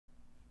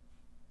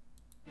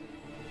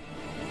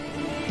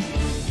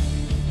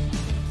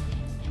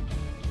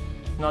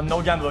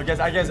No gamble, guys.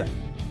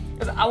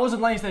 I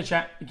wasn't lying to the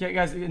chat. Okay,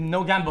 guys,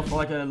 no gamble for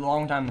like a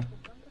long time.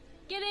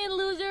 Get in,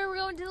 loser. We're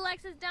going to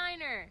Lexus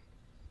Diner.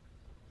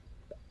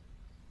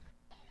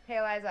 Hey,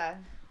 Eliza.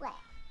 What?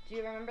 Do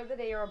you remember the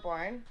day you were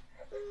born?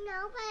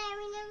 No, but I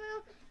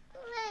remember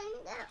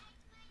when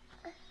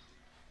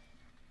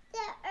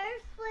the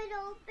earth would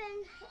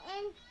open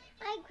and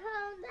I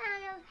crawled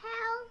out of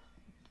hell.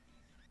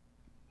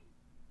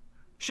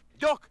 Shit,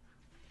 duck!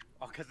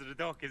 Oh, because of the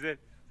duck, is it?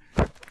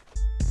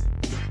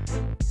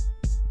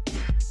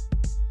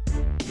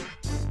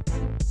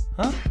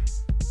 Huh?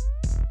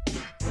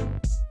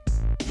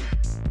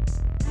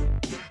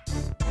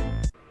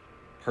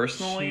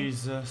 Personally,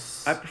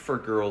 Jesus. I prefer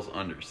girls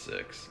under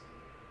 6.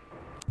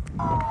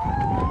 There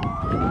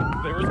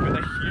has been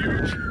a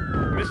huge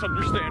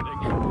misunderstanding.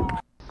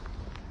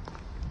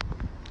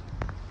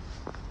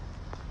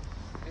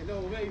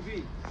 Hello,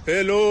 baby.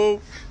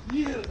 Hello.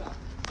 Yeah.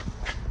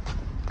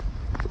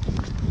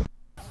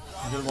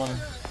 Good one.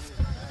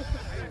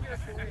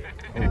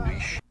 Holy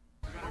sh!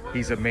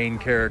 He's a main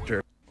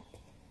character.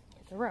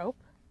 It's a rope.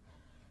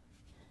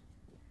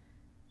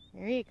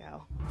 There you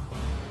go.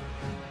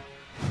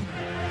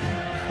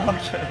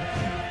 Okay.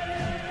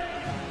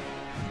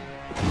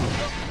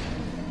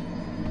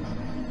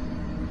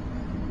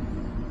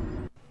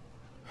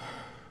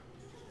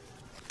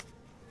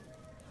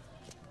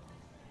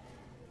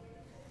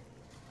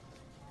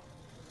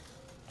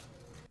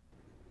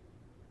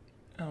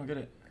 I don't get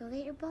it. Go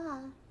get your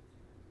ball.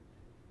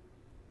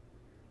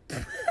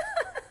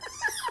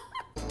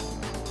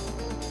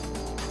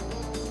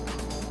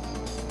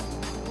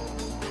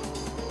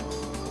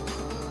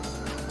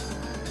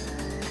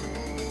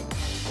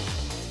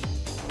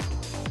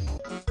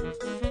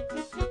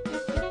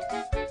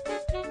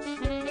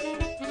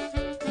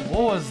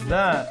 What was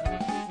that?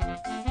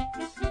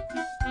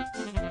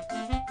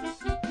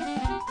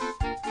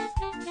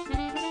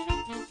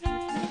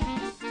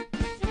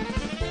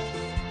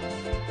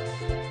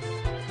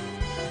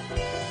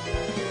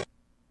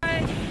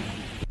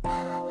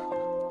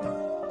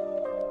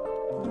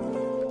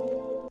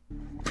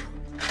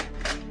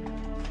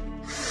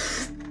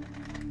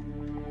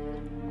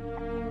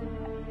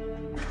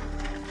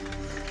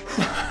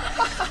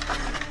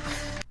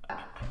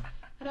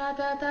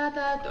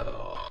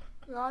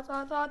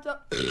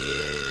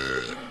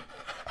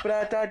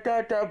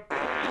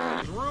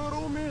 Rude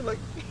on me, like.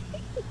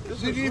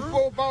 See these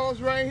 4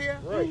 balls right here?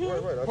 Right.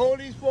 Hold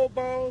these 4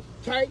 balls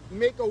tight,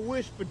 make a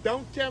wish, but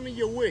don't tell me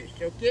your wish,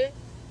 okay?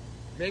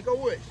 Make a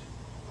wish.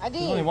 I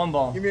There's only one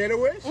ball. You made a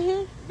wish?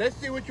 Let's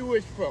see what you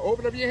wish for.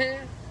 Open up your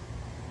hand.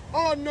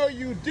 Oh, no,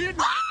 you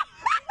didn't.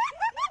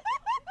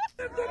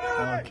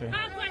 Okay.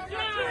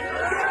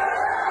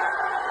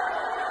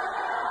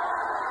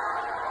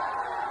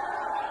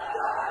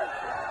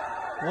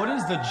 What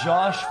is the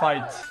Josh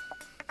fight?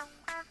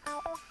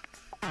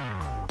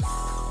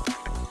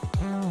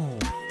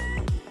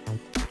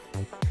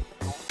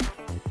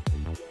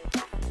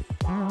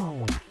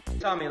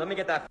 Tommy, let me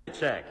get that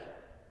check.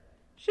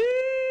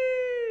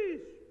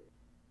 Sheesh.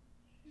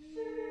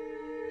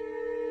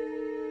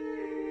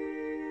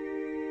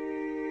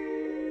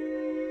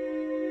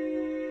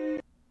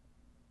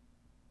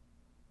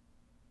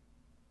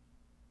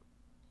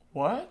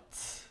 What?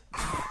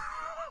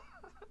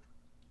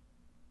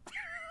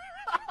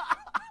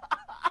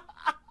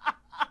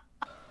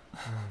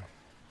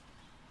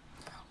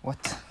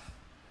 What?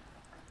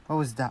 What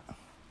was that?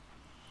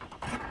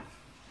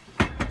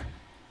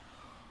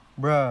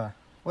 Bruh,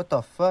 what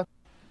the fuck?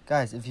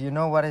 Guys, if you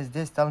know what is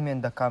this, tell me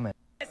in the comment.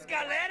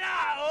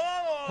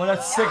 Well,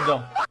 that's sick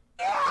though.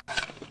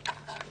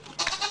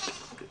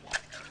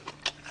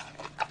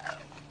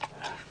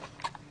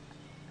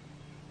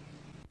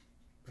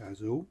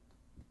 Basil,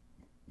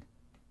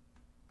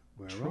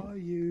 where are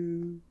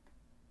you?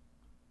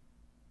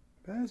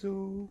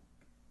 Basil.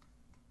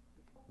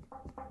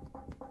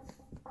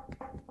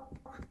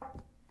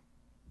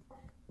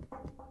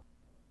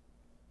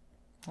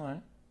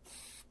 Alright.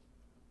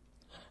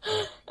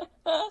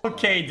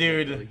 Okay,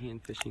 dude.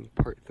 Hand fishing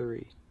part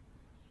 3.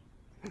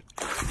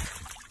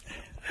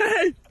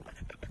 Hey!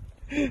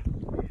 I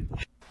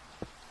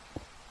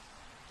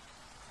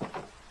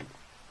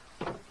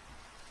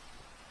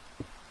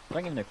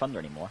don't even know thunder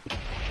anymore.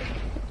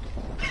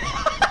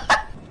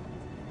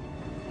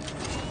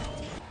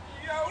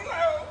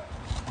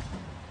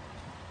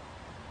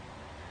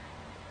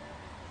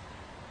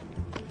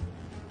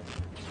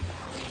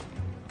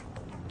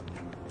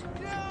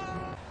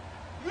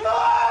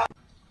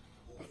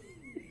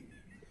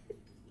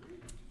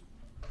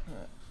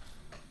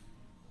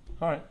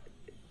 Alright.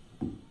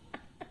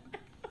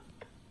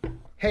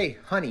 Hey,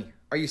 honey,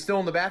 are you still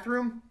in the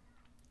bathroom?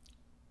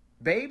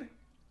 Babe?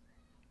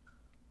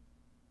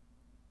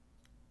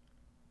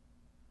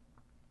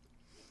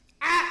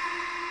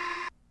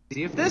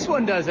 See if this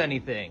one does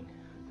anything.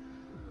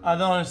 I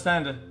don't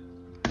understand it.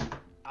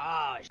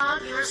 Ah,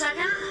 Give me a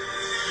second.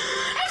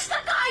 It's the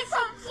guy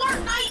from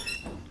Fortnite!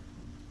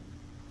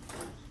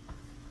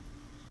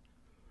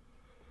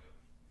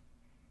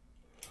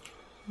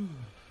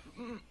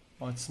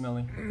 Oh, it's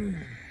smelly.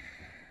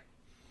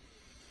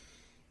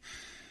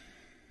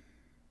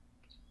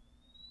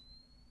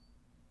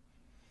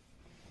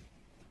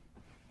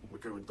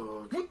 Okay,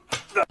 dog. Okay.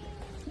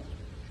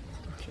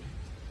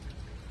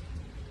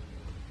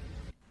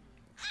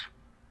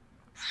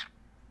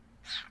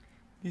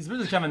 These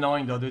birds are kind of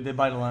annoying though, dude. They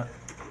bite a lot.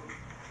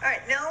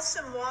 Alright,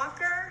 Nelson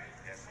Walker.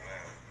 Yes,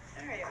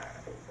 ma'am. There you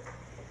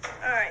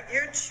are. Alright,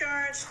 you're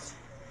charged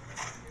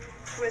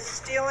with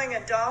stealing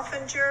a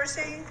Dolphin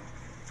jersey.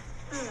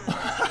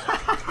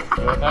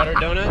 Powder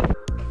donut?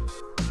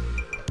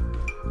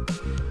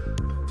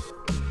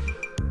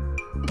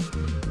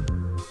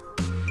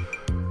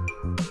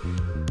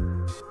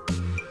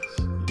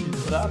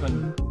 What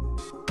happened?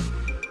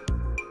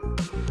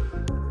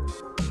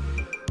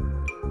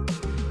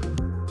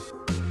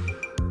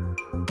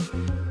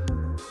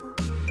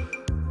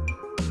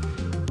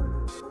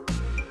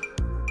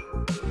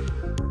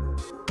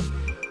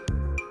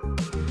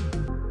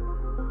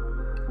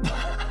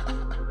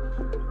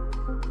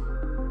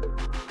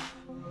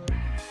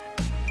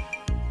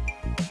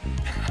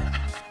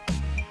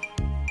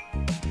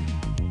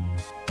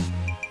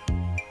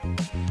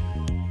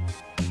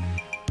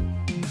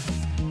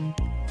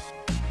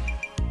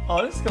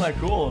 Oh, this is kind of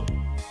cool.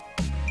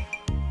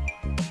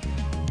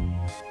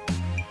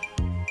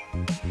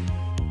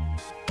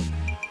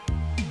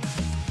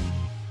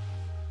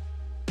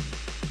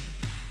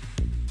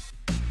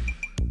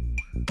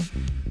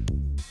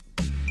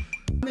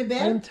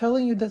 I'm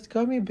telling you, that's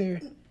gummy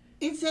bear.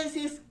 It says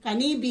it's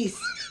cannabis.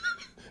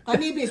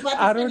 Cannabis, what is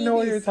I don't know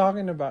what cannabis? you're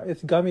talking about.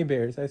 It's gummy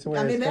bears, I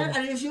swear. Gummy it's bear,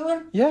 are you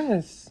sure?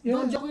 Yes.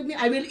 Don't joke with me,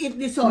 I will eat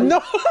this all.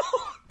 No!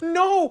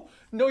 No!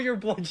 No, your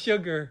blood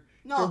sugar.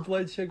 No, your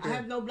blood sugar. I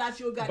have no blood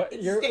sugar, But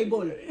it's you're-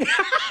 stable.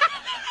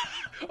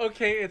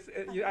 Okay,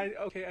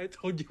 I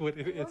told you what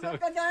it is. Ano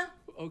ka dyan?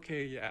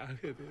 Okay, yeah.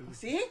 It is.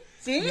 See?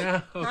 See?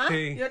 Yeah, Huh?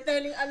 okay. You're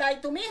telling a lie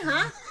to me,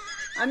 huh?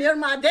 I'm your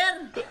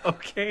mother.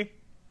 Okay. Do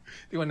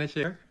you want to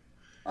share?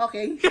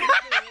 Okay.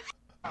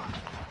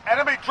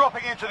 Enemy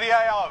dropping into the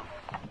AO.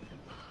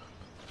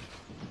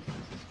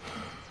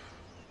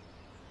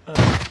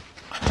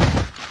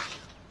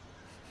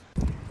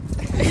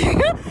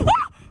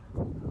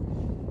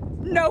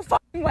 No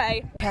fucking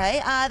way.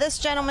 Okay, this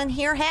gentleman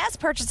here has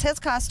purchased his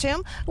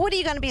costume. What are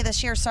you going to be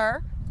this year,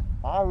 sir?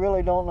 I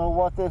really don't know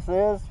what this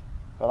is,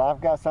 but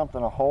I've got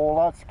something a whole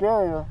lot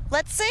scarier.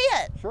 Let's see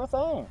it. Sure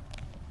thing.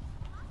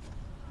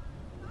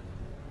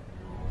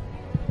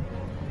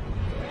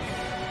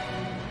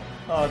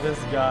 Oh, this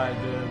guy,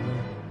 dude.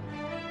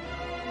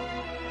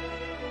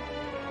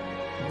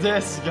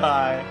 This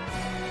guy.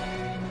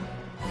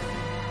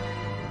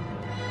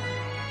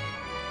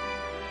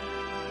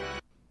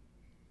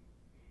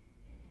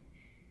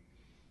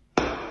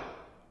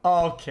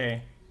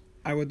 Okay.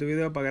 Hago este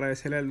video para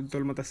agradecerle al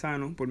doctor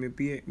Matasano por mi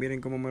pie.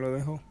 Miren cómo me lo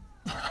dejó.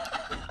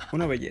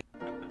 Una belleza.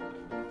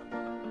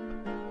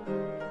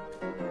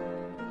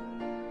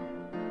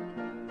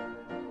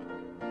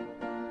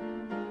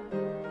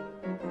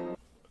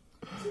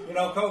 You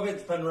know,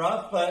 COVID's been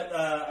rough, but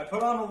I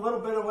put on a little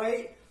bit of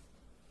weight.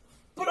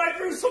 But I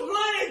grew some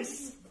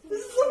legs!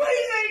 This is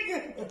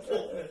amazing!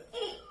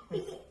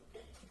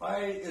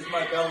 Why is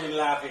my belly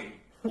laughing?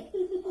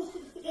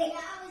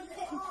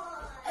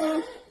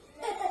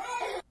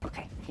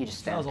 Okay, you just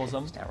stand, That was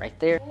awesome. stand right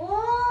there.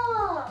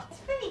 Whoa, it's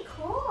pretty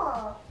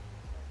cool.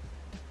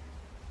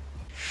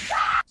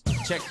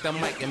 Check the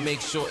mic and make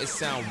sure it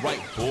sound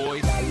right,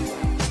 boys.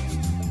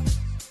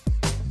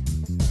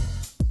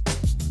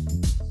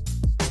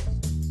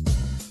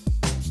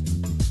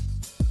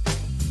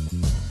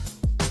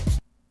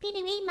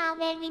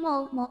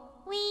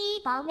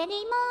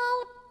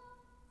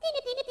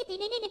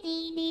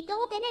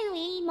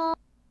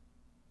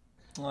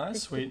 Oh,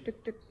 that's sweet.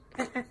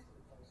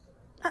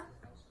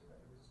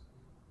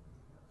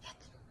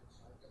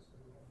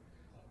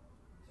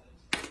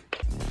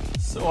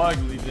 So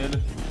ugly,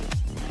 dude.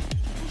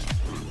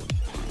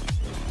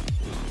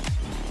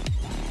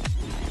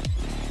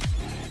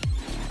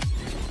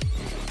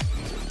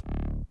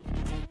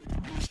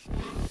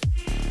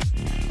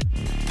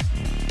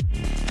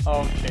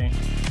 Okay.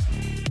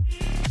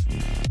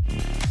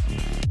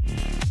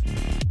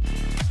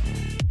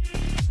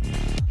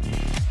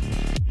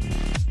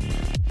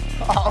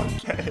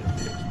 Okay.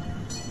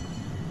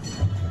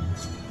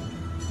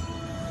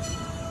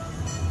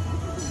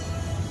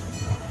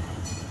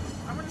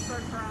 I'm gonna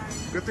start crying.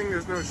 Good thing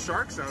there's no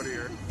sharks out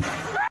here.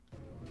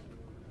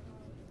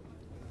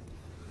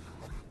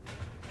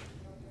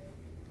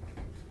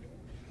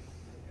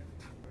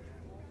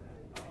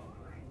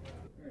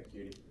 Alright,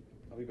 cutie.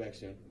 I'll be back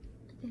soon.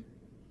 See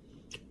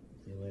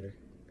you later.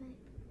 Bye.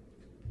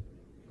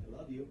 I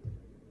love you.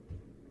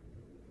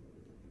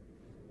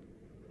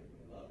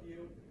 Love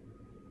you.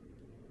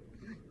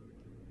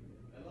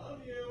 I love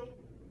you.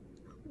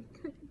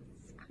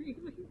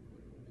 Screaming.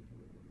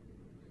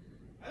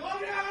 I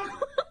love you.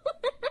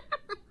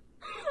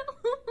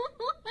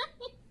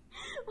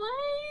 Why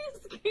are you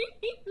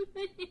screaming?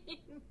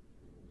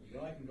 You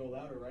know I can go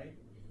louder, right?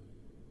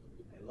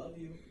 I love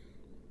you.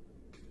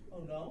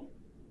 Oh no?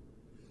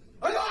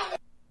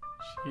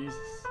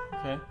 Jesus.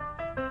 Okay.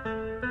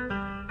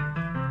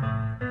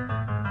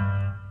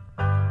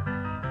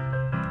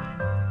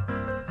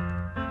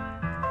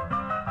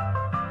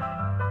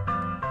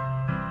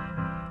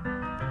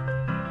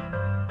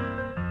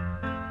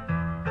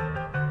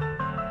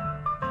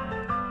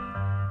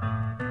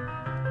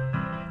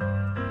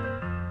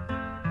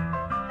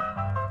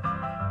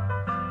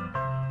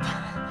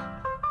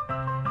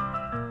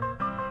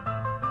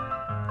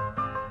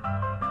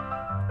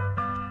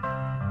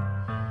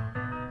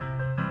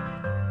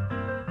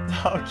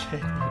 Okay,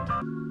 dude.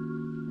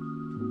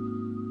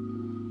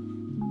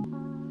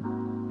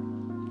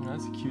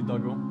 That's a cute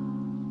doggo.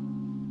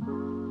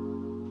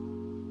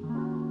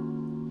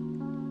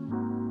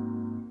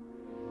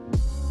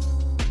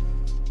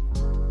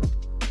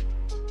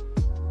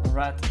 A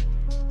rat.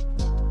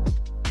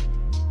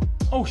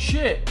 Oh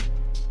shit!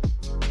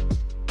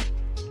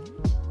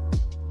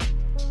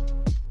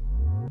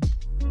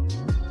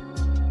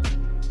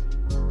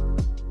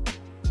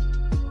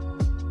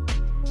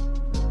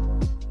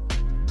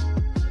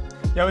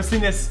 Yeah, we've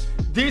seen this.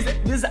 This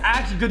is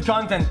actually good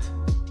content.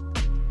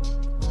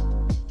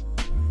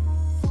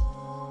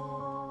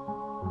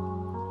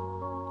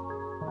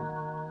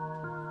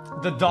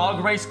 The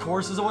dog race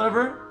courses or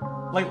whatever,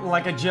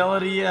 like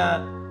agility.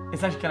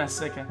 It's actually kind of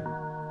sick.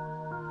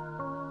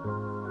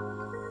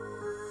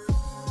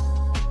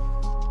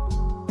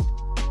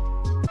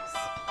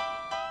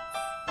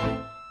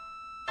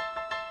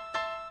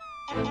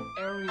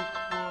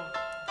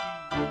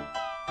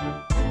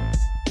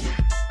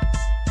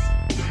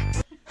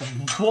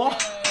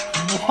 What?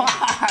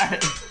 Why?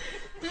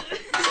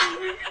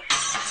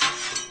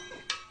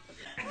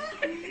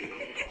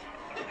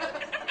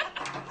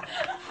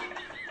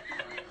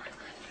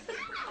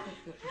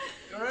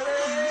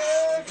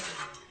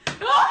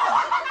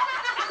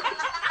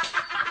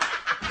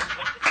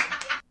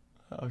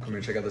 Come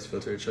here, check out this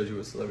filter. It shows you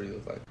what celebrities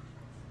look like.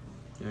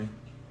 Okay.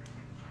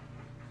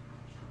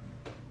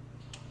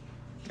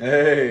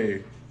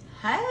 Hey.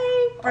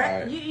 Hey,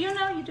 Brad. Right. You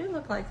know you do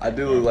look like. I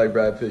do look like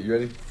Brad Pitt. You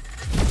ready?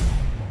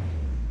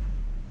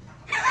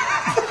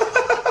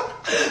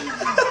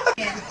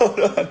 Hold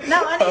on.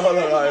 No, I need Hold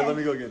on. to All right, let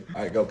me go again.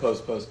 All right, go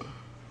post.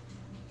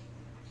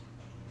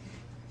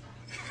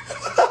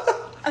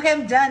 Okay,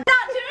 I'm done.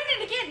 Not doing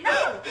it again.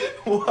 No.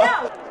 What?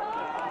 No.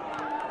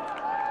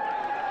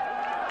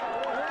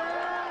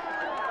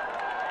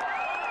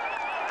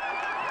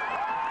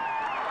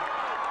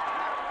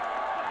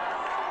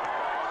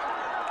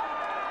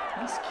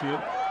 That's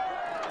cute.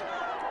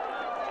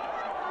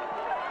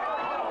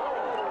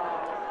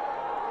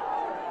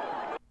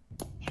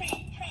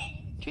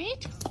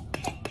 Treat?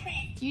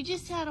 You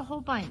just had a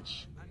whole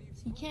bunch.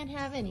 You can't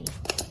have any.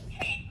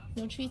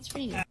 No treats for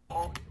you.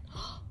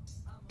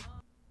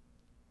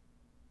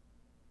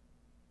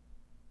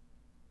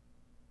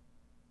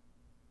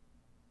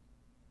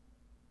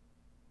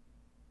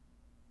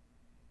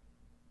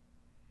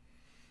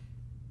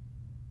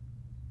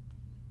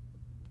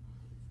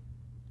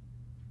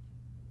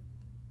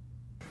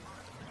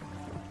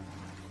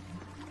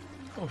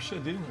 Oh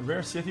shit, dude.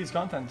 Rare CFT's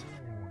content.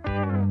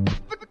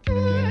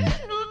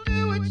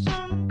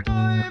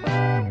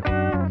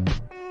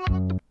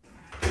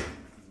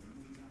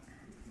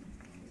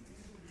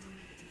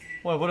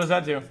 What does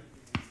that do?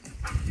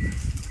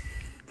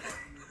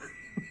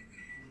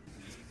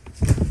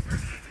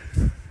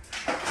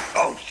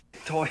 Oh,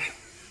 shit, toy.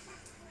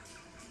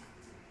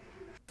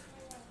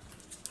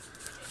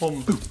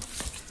 Boom.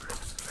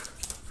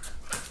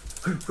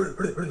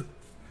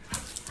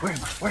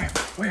 Where am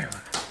I?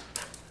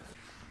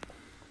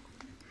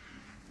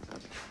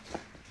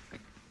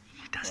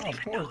 Oh,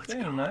 poor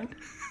thing, man.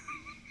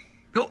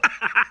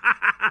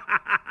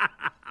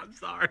 I'm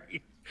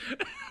sorry.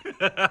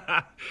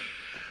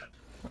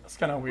 That's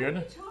kind of weird.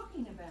 What are you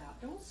talking about?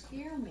 Don't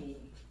scare me.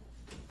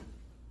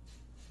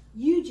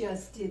 You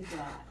just did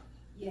that.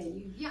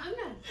 Yeah, I'm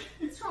not.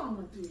 What's wrong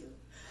with you?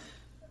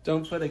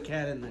 Don't put a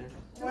cat in there.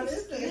 What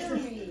is this?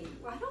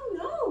 I don't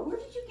know. Where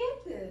did you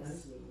get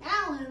this?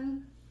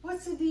 Alan,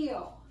 what's the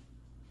deal?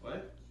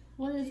 What?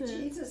 What is it?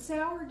 It's a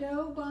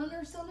sourdough bun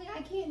or something?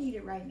 I can't eat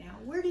it right now.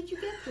 Where did you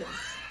get this?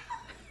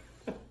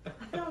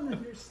 I don't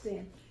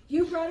understand.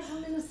 You brought it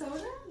from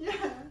Minnesota?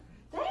 Yeah.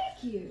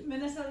 Thank you.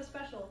 Minnesota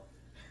special.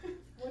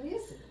 What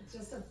is it?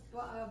 Just a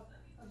bun.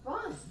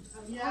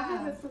 Yeah. I'll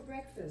have it for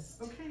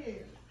breakfast.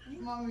 Okay,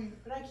 Mommy.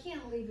 But I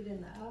can't leave it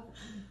in the oven.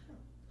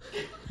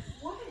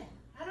 What?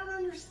 I don't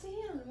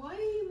understand. Why are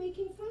you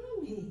making fun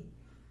of me?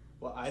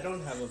 Well, I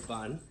don't have a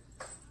bun.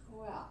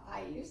 Well,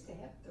 I used to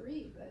have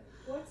 3, but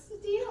what's the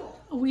deal?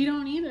 We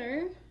don't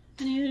either.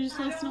 And neither does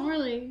Seth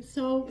Norley.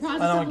 So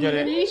process I don't of get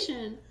it.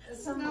 elimination.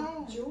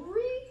 Some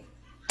jewelry?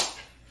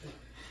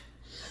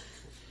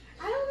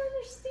 I don't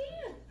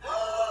understand.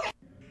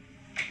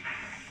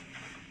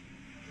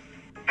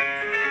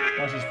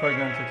 Oh, she's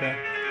pregnant, okay.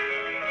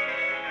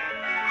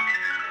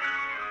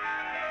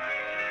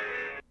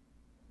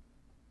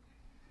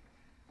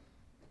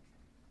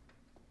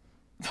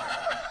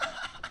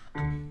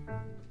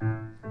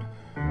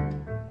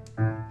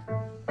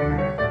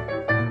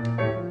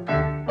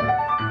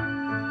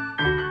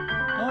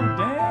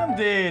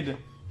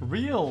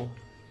 real.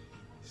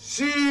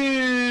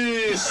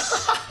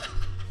 Sheesh.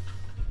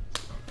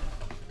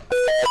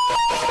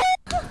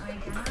 Oh my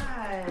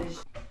gosh.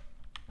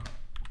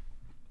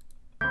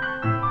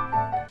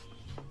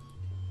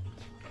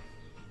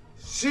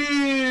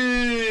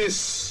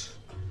 Sheesh.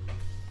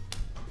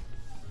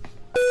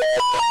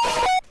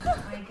 Oh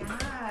my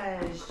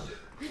gosh.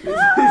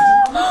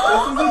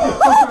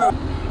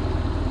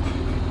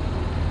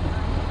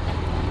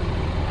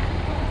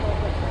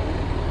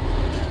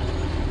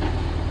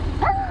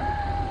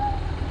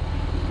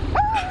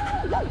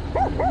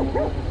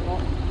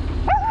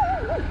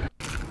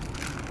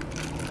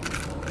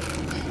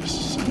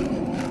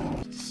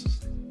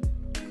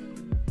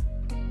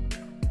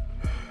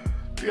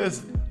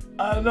 Because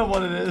I don't know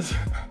what it is,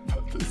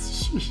 but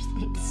this shit is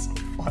so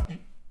funny.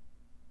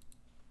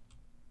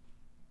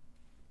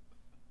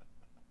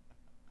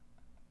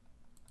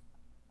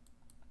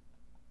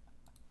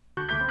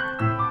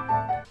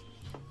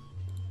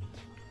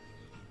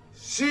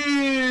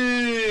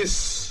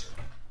 Sheesh.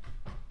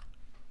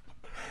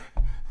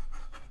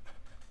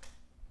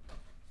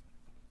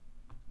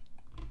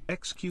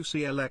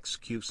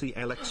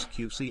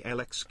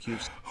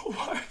 xQcLXQCLXQCLXQC.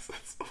 Why is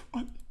that so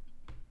funny?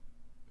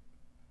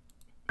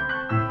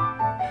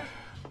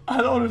 I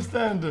don't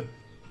understand.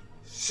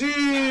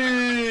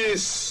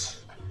 Sheesh.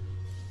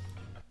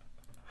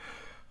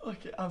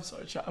 Okay, I'm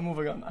sorry, chat. I'm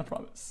moving on. I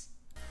promise.